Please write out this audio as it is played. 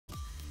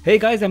Hey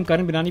guys, I'm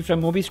Karan Binani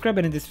from MobiScrub,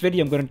 and in this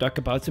video I'm going to talk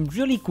about some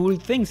really cool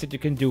things that you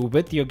can do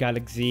with your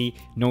Galaxy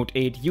Note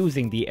 8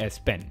 using the S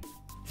Pen.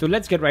 So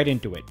let's get right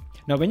into it.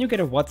 Now when you get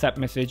a WhatsApp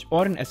message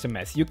or an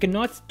SMS, you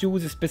cannot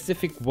choose a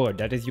specific word,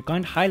 that is you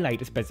can't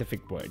highlight a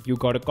specific word, you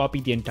got to copy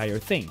the entire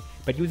thing.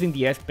 But using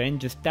the S Pen,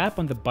 just tap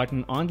on the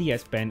button on the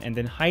S Pen and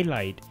then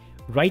highlight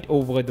right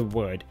over the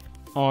word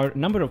or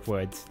number of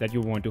words that you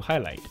want to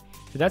highlight.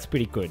 So that's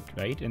pretty good,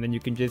 right? And then you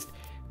can just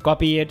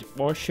copy it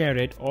or share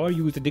it or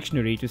use a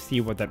dictionary to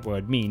see what that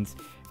word means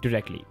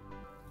directly.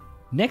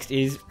 Next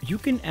is you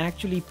can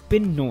actually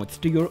pin notes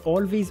to your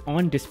always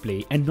on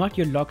display and not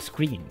your lock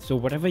screen. So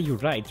whatever you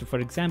write, so for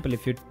example,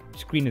 if your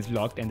screen is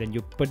locked and then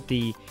you put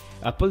the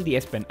pull the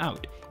S Pen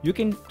out, you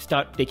can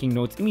start taking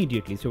notes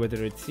immediately. So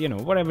whether it's,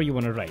 whatever you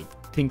want to write,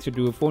 things to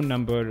do, a phone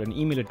number, an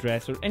email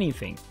address or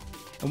anything.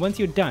 And once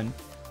you're done,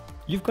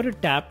 you've got to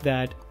tap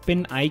that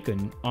pin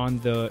icon on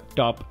the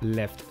top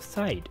left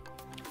side.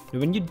 Now,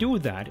 when you do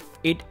that,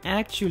 it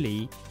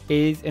actually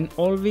is an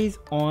always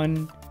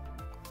on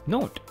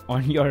note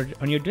on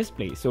your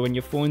display. So when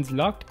your phone's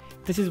locked,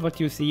 this is what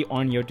you see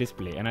on your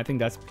display, and I think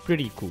that's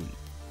pretty cool.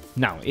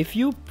 Now, if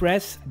you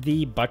press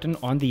the button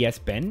on the S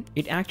Pen,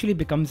 it actually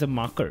becomes a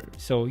marker.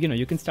 So,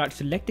 you can start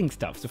selecting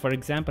stuff. So for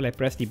example, I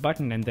press the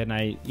button and then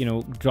I,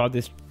 draw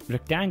this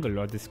rectangle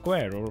or this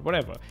square or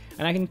whatever.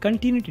 And I can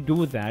continue to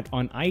do that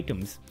on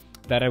items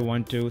that I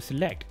want to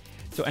select.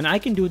 So, and I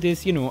can do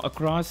this,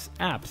 across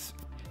apps.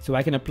 So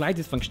I can apply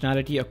this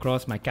functionality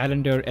across my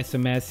calendar,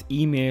 SMS,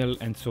 email,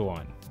 and so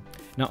on.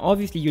 Now,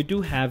 obviously you do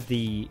have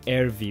the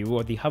air view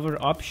or the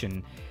hover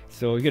option.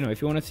 So,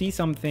 if you want to see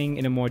something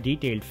in a more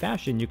detailed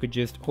fashion, you could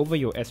just hover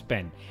your S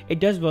Pen. It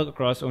does work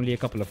across only a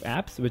couple of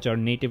apps which are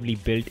natively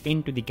built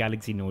into the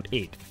Galaxy Note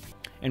 8.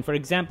 And for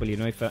example,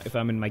 if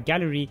I'm in my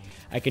gallery,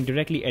 I can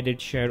directly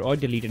edit, share, or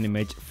delete an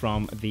image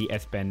from the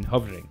S Pen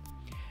hovering.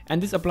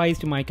 And this applies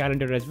to my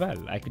calendar as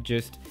well. I could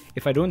just,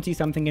 if I don't see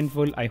something in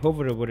full, I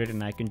hover over it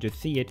and I can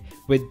just see it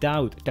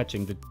without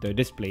touching the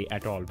display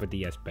at all with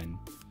the S Pen.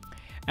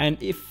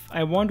 And if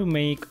I want to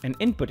make an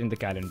input in the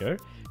calendar,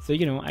 so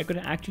I could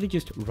actually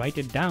just write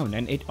it down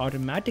and it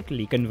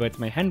automatically converts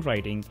my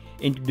handwriting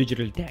into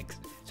digital text.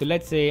 So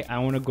let's say I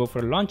want to go for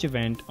a launch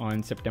event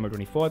on September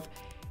 24th.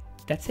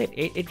 That's it.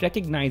 It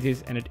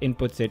recognizes and it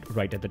inputs it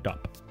right at the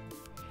top.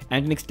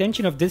 And an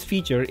extension of this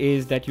feature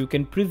is that you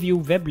can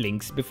preview web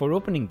links before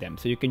opening them.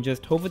 So you can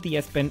just hover the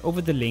S Pen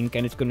over the link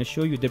and it's going to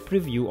show you the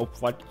preview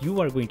of what you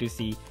are going to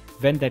see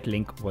when that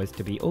link was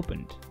to be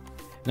opened.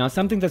 Now,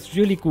 something that's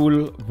really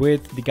cool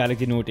with the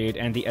Galaxy Note 8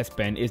 and the S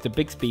Pen is the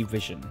Bixby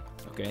vision.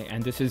 Okay,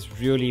 and this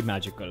is really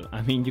magical.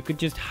 I mean, you could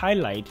just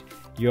highlight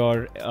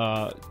your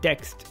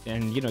text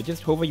and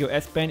just hover your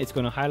S Pen. It's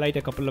going to highlight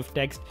a couple of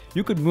text.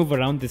 You could move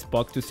around this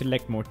box to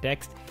select more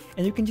text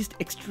and you can just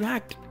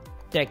extract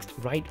text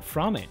right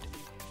from it.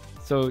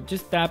 So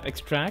just tap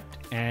extract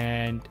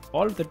and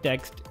all of the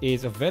text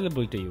is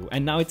available to you.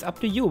 And now it's up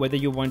to you whether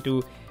you want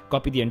to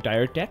copy the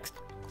entire text,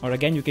 or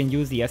again, you can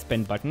use the S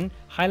Pen button,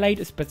 highlight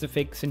a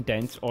specific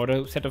sentence or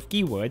a set of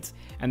keywords,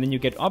 and then you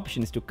get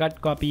options to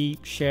cut, copy,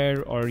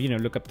 share, or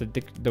look up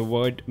the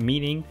word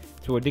meaning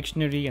through a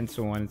dictionary and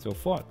so on and so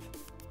forth.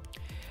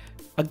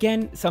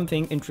 Again,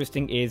 something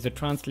interesting is the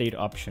translate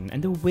option,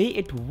 and the way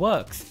it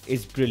works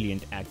is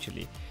brilliant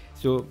actually.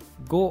 So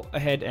go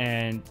ahead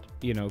and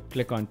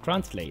click on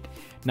translate.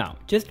 Now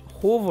just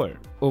hover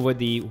over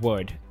the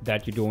word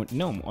that you don't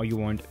know or you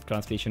want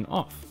translation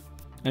of,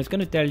 and it's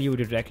going to tell you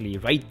directly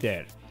right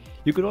there.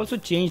 You could also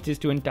change this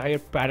to entire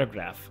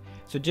paragraph.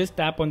 So just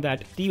tap on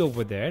that T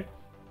over there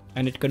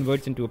and it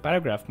converts into a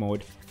paragraph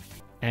mode,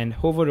 and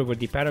hover over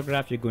the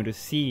paragraph. You're going to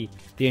see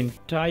the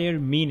entire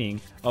meaning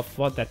of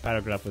what that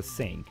paragraph was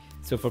saying.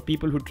 So for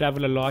people who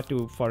travel a lot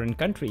to foreign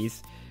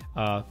countries,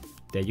 there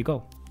you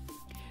go.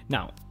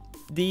 Now,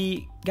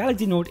 the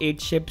Galaxy Note 8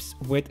 ships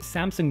with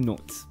Samsung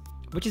Notes,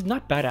 which is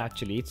not bad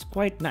actually. It's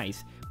quite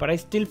nice, but I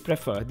still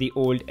prefer the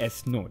old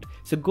S Note.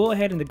 So go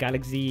ahead in the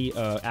Galaxy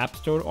App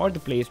Store or the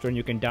Play Store and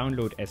you can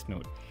download S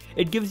Note.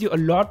 It gives you a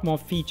lot more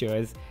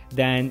features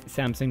than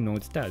Samsung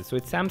Notes does. So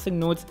it's Samsung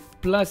Notes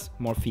plus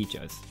more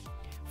features.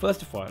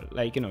 First of all,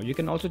 you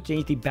can also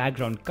change the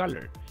background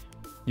color.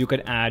 You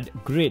could add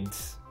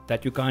grids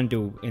that you can't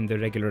do in the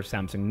regular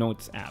Samsung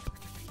Notes app.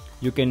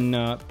 You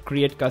can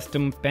create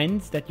custom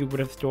pens that you would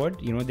have stored,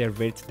 their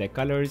widths, their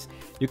colors.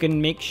 You can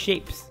make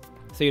shapes.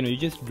 So, you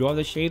just draw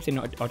the shapes and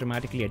it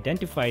automatically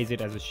identifies it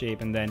as a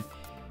shape and then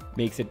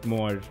makes it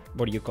more,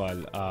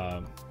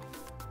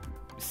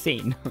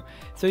 sane.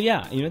 So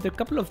yeah, there are a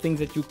couple of things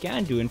that you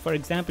can do. And for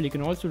example, you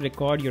can also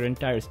record your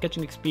entire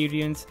sketching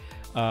experience.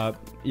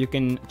 You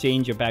can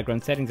change your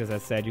background settings, as I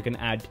said. You can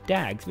add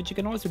tags, which you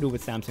can also do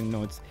with Samsung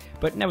Notes.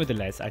 But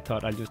nevertheless, I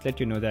thought I'll just let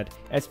you know that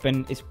S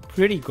Note is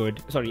pretty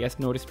good,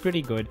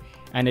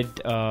 and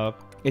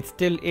it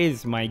still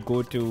is my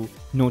go-to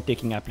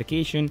note-taking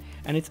application,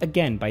 and it's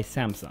again by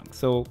Samsung.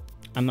 So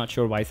I'm not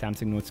sure why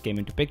Samsung Notes came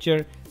into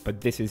picture, but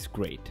this is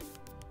great.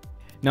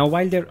 Now,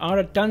 while there are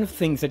a ton of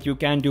things that you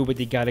can do with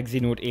the Galaxy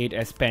Note 8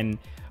 S Pen,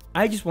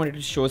 I just wanted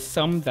to show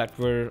some that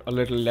were a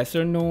little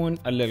lesser known,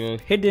 a little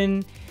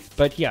hidden,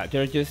 but yeah,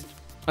 there are just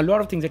a lot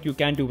of things that you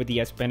can do with the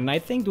S Pen, and I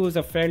think those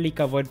are fairly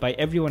covered by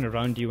everyone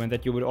around you and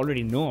that you would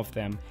already know of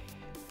them.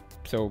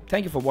 So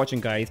thank you for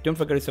watching, guys. Don't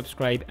forget to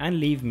subscribe and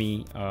leave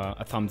me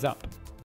a thumbs up.